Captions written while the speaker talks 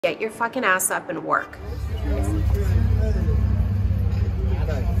Get your fucking ass up and work.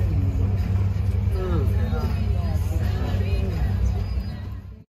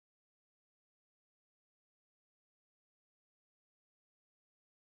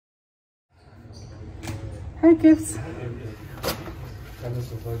 Hi kids.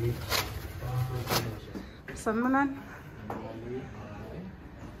 Samanan.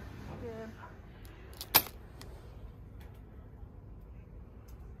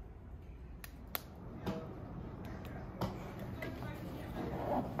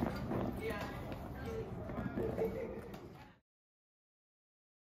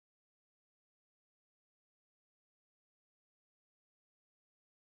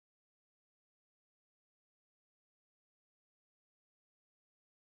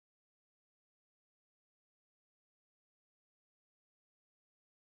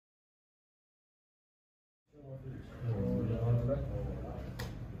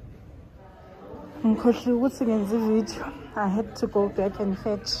 I had to go back and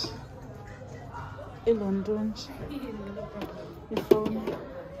fetch a London phone.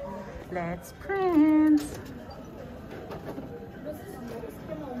 Let's print.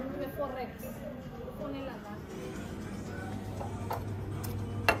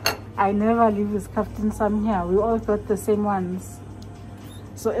 I never leave this Captain Sam here. We all got the same ones.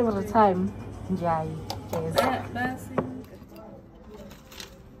 So every time, yeah, yes.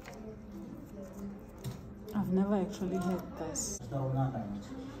 I've never actually had this.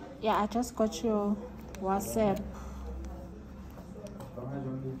 Yeah, I just got your WhatsApp.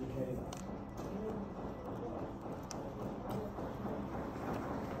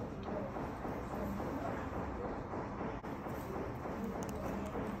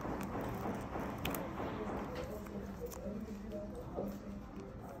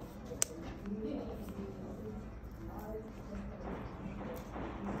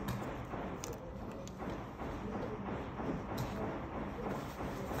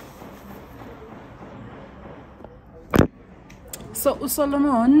 So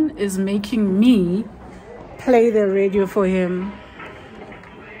Solomon is making me play the radio for him.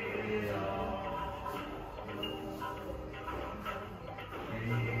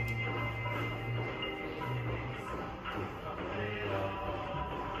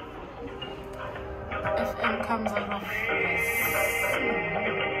 FM comes out of this,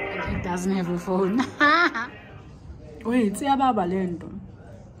 and he doesn't have a phone. Wait, see about Balendo.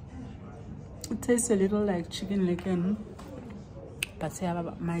 It tastes a little like chicken leg. But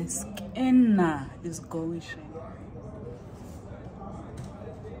my skin is going.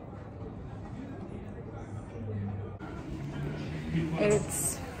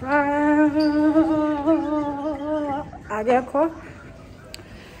 It's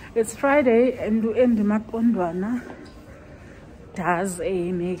It's Friday, and Makondwana does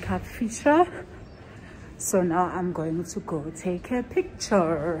a makeup feature. So now I'm going to go take a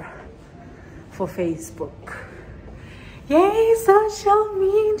picture for Facebook. Yay, social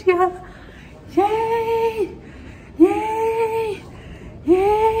media! Yay! Yay!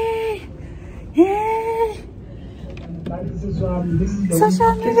 Yay! Yay!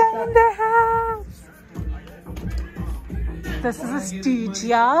 Social media in the house! This is a Stitch,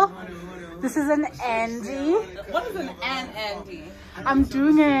 y'all. This is an Andy. What is an Andy? I'm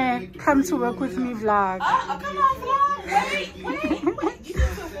doing a come to work with me vlog. Oh, come on, vlog! Wait! You need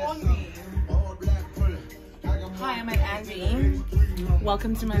to warn me. Hi, I'm Andy.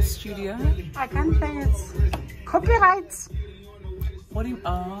 Welcome to my studio. I can't play it. Copyright. What do you...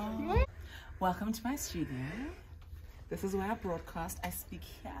 Oh. Welcome to my studio. This is where I broadcast. I speak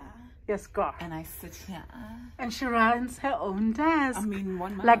here. Yes, God. And I sit here. And she runs her own desk. I mean,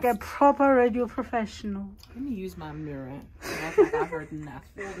 one mouth. Like a proper radio professional. Let me use my mirror. I think I heard enough.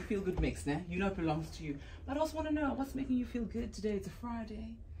 Oh, the feel-good mix, né? You know it belongs to you. But I also want to know, what's making you feel good today? It's a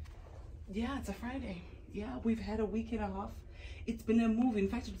Friday. Yeah, it's a Friday. Yeah, we've had a week and a half. It's been a move. In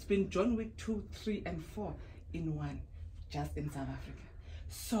fact, it's been John Wick 2, 3, and 4 in one, just in South Africa.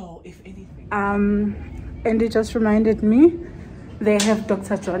 So, if anything... And it just reminded me, they have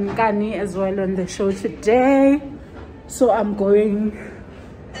Dr. John Kani as well on the show today. So I'm going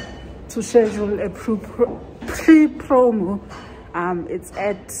to schedule a pre-promo. It's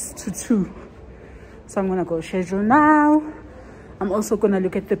at 2. So I'm going to go schedule now. I'm also gonna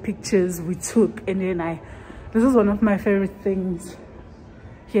look at the pictures we took, and then this is one of my favorite things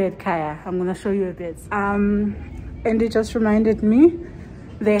here at Kaya. I'm gonna show you a bit. And it just reminded me,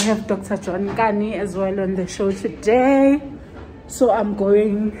 they have Dr. John Kani as well on the show today. So I'm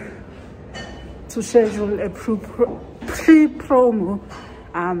going to schedule a pre-promo.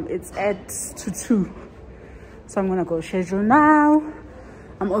 It's at 2. So I'm gonna go schedule now.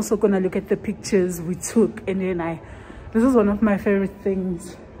 I'm also gonna look at the pictures we took, and then this is one of my favorite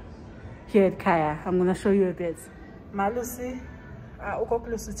things here at Kaya. I'm gonna show you a bit. Malusi,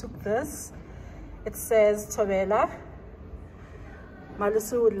 Lucy took this. It says Tobela.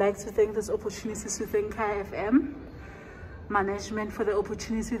 Malusi would like to thank this opportunity to thank Kaya FM management for the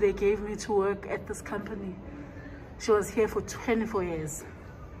opportunity they gave me to work at this company. She was here for 24 years.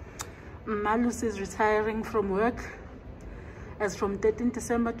 Malusi is retiring from work as from 13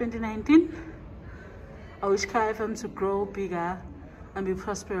 December 2019. I wish Kaya FM to grow bigger and be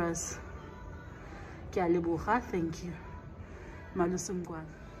prosperous. Thank you. Malusi Mgwan.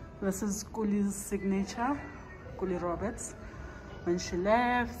 This is Kuli's signature, Kuli Roberts, when she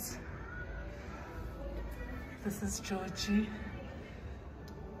left. This is Georgie.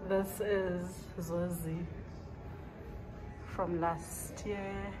 This is Zozi from last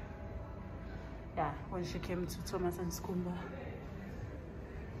year. Yeah, when she came to Thomas and Skumba.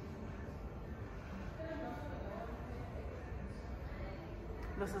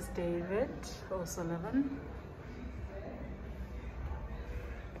 This is David O'Sullivan.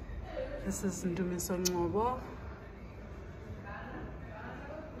 This is Ndumiso Ngobo.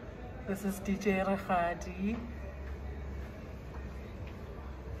 This is DJ Rakhadi.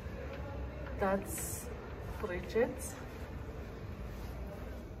 That's Bridget.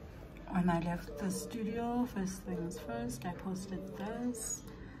 When I left the studio, first things first, I posted this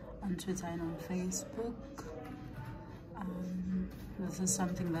on Twitter and on Facebook. This is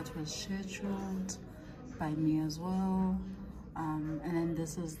something that was scheduled by me as well. And then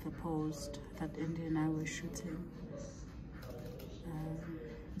this is the post that Indy and I were shooting.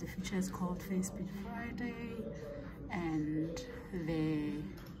 The feature is called Face Speed Friday, and the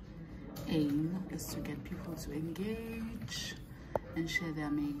aim is to get people to engage and share their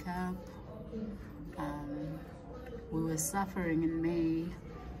makeup. We were suffering in May,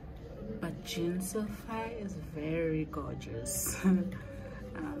 but June so far is very gorgeous.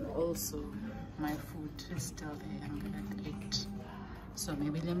 Also, my food is still there. I'm gonna eat, so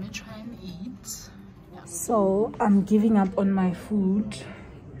maybe let me try and eat. Yeah. So I'm giving up on my food.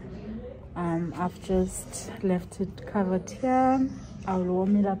 I've just left it covered here. I'll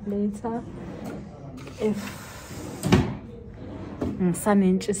warm it up later. If I'm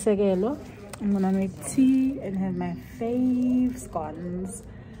gonna make tea and have my fave scones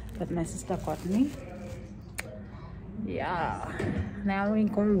that my sister got me. Yeah, now we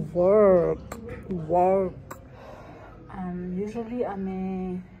gonna work. Usually I'm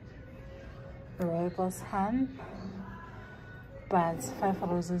a rooibos hand, but 5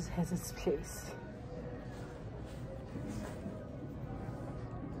 Roses has its place.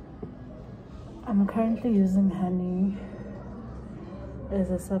 I'm currently using honey as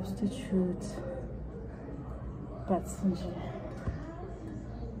a substitute, but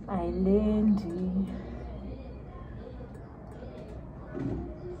Islandy.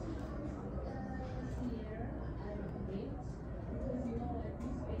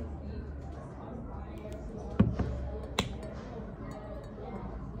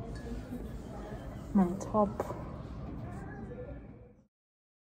 My top.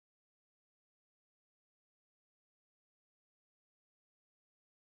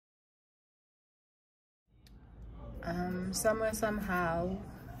 Somewhere, somehow,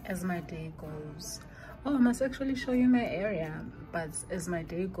 as my day goes. Oh, I must actually show you my area. But as my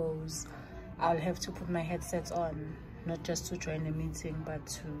day goes, I'll have to put my headsets on, not just to join a meeting, but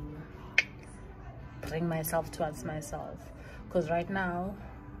to bring myself towards myself. Because right now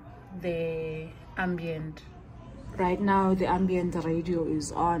the ambient radio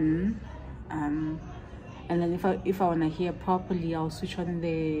is on, and then if I want to hear properly, I'll switch on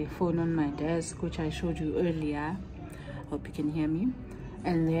the phone on my desk, which I showed you earlier. Hope you can hear me.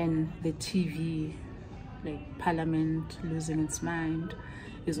 And then the TV, like Parliament losing its mind,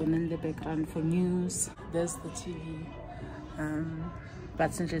 is on in the background for news. There's the TV.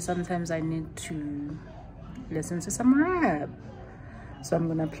 But sometimes I need to listen to some rap, so I'm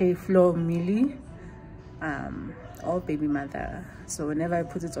gonna play Flo Millie, or Baby Mother. So whenever I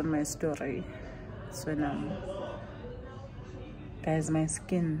put it on my story, it's when guys, my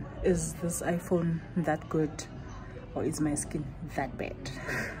skin, is this iPhone that good, or is my skin that bad?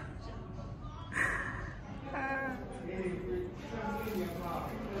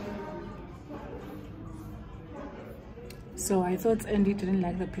 So I thought Andy didn't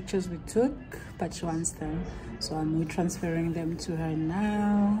like the pictures we took, but she wants them, so I'm transferring them to her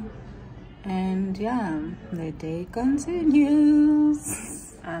now. And yeah, the day continues.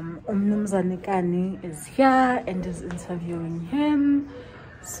 Umnumzane is here and is interviewing him,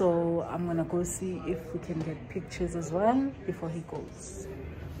 so I'm gonna go see if we can get pictures as well before he goes.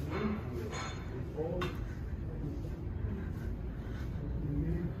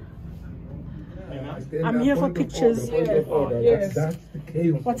 I'm here for pictures. Yes. That's the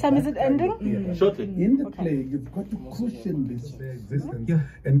chaos. What time is it ending? Yeah. Shortly. In the play, you've got to cushion this their existence.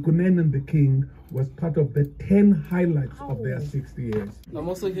 And Kunen and the King was part of the 10 highlights of their 60 years. I'm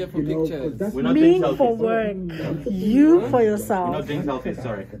also here for pictures. We're not Me doing selfies. for work. You for We're yourself. not doing selfies,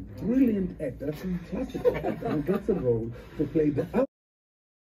 sorry. Brilliant actor, fantastic actor, who gets a role to play the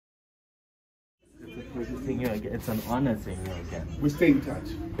It's an honor seeing you again. We stay in touch.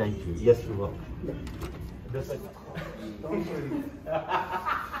 Thank you. Yes, we will.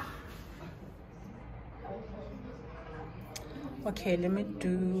 Okay, let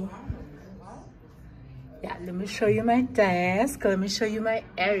me show you my desk. Let me show you my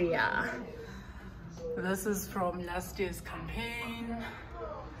area. This is from last year's campaign.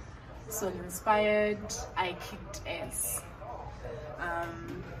 So inspired, I kicked ass.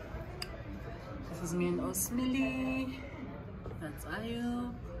 This is me and Osmili. That's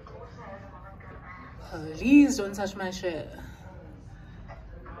Ayub. Please don't touch my shirt.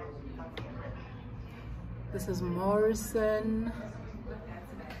 This is Morrison.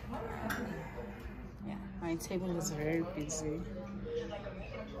 Yeah, my table is very busy.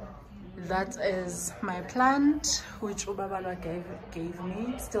 That is my plant, which Ubabalwa gave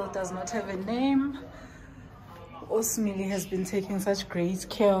me. Still does not have a name. Osmili has been taking such great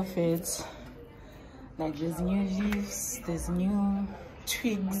care of it. Like there's new leaves, there's new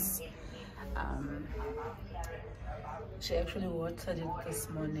twigs. She actually watered it this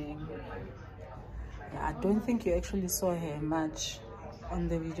morning. Yeah, I don't think you actually saw her much on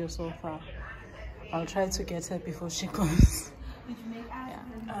the video so far. I'll try to get her before she goes. Yeah.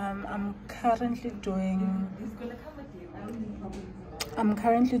 I'm currently doing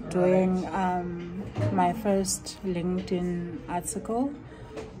my first LinkedIn article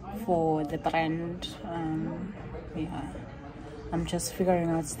for the brand. Yeah, I'm just figuring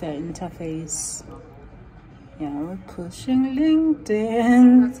out the interface. Yeah, we're pushing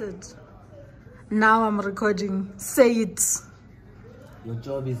LinkedIn. That's it. Now I'm recording. Say it. Your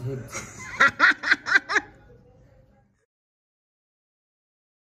job is hit.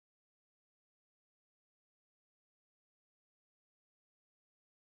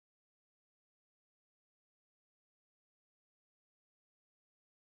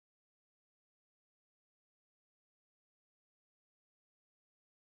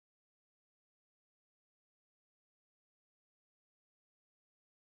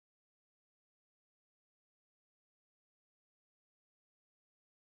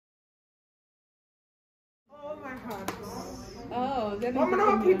 Oh my heart. Oh, then Mama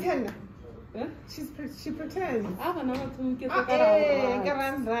no pretend. She pretends. I don't know to get the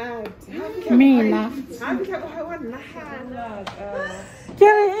Mina.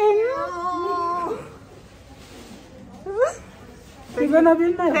 You're gonna be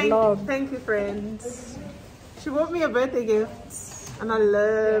in my vlog. Thank you, friends. She bought me a birthday gift, and I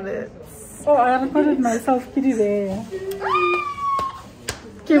love it. Oh, I recorded myself, kitty there.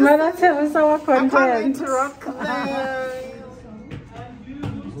 Kimana tells our I can't content. interrupt them.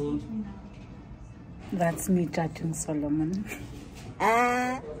 That's me judging Solomon.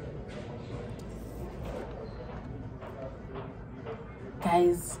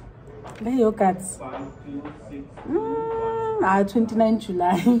 Guys, the yogurts. 29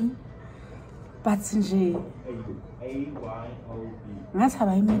 July. But nje. Ngathi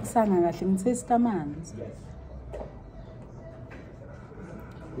abayimixanga kahle ngithe stamanzi.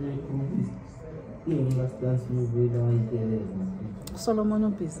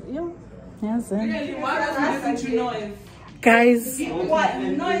 Solomon busy. Yo, yes. Really, why does it listen to noise? Guys, What?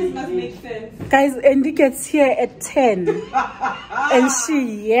 Noise must make sense. guys, Andy gets here at 10 and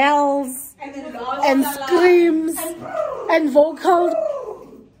she yells and screams and vocal.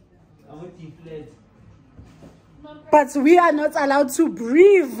 But we are not allowed to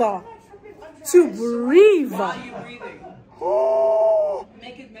breathe. To breathe. Why are you breathing?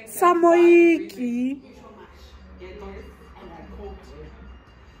 Make it make sense. Samoiki.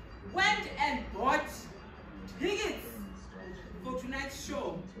 Went and bought tickets for tonight's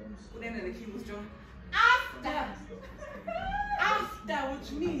show. Then he was joined after,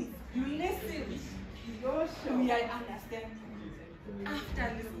 which means you listen. Your show. Me, I understand. After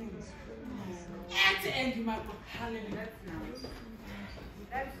listening. At the end, you might go, hallelujah.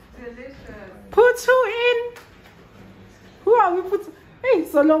 That's delicious. Put who in? Who are we put? Hey,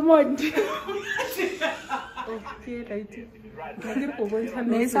 Solomon. Okay, right.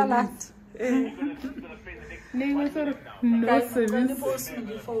 May salad. No service.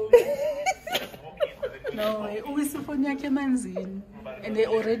 No, uyisifonya ke manzini. And they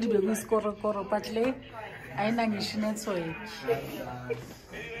already be score but le ayina ngisho network.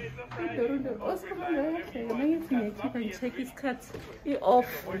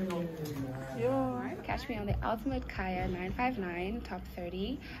 Catch me on the Ultimate Kaya 959 top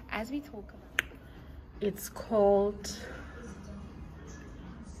 30 as we talk about. It's called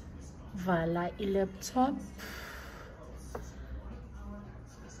Vala laptop.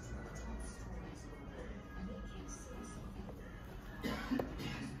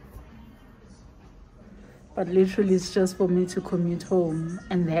 But literally it's just for me to commute home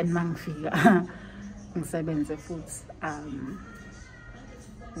and then mangfika ngisebenze futhi.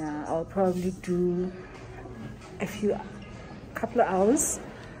 Yeah, I'll probably do a couple of hours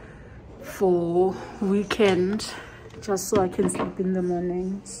for weekend just so I can sleep in the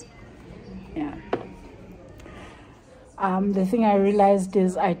mornings. Yeah. The thing I realized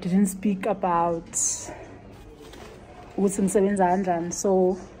is I didn't speak about so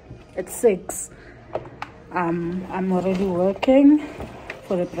at 6 I'm already working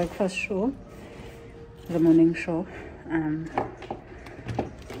for the breakfast show, the morning show, and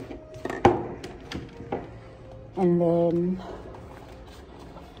then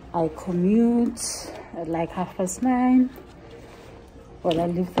I commute at like 9:30. Well, I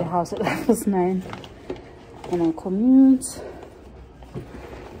leave the house at 9:30 and I commute,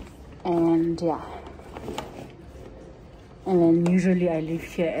 and yeah, and then usually I leave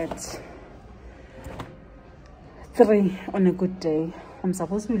here at 3 on a good day. I'm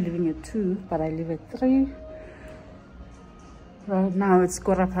supposed to be leaving at 2, but I leave at 3. Right now it's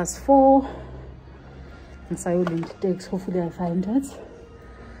 4:15. And silent takes, hopefully I find it.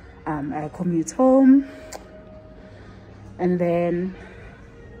 I commute home, and then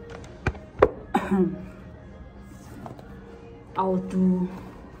I'll do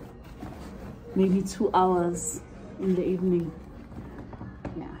maybe 2 hours in the evening.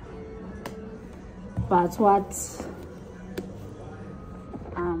 Yeah. But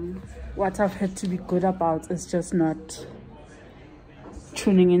what I've had to be good about is just not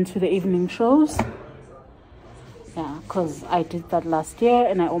tuning into the evening shows. Yeah, because I did that last year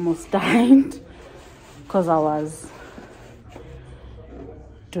and I almost died because I was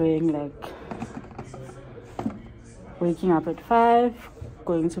doing like waking up at 5,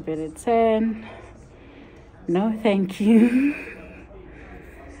 going to bed at 10. No, thank you.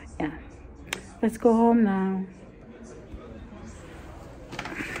 Yeah, let's go home now.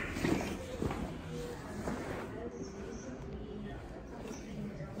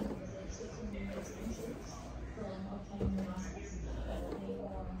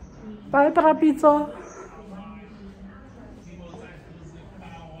 Bye, Trapito.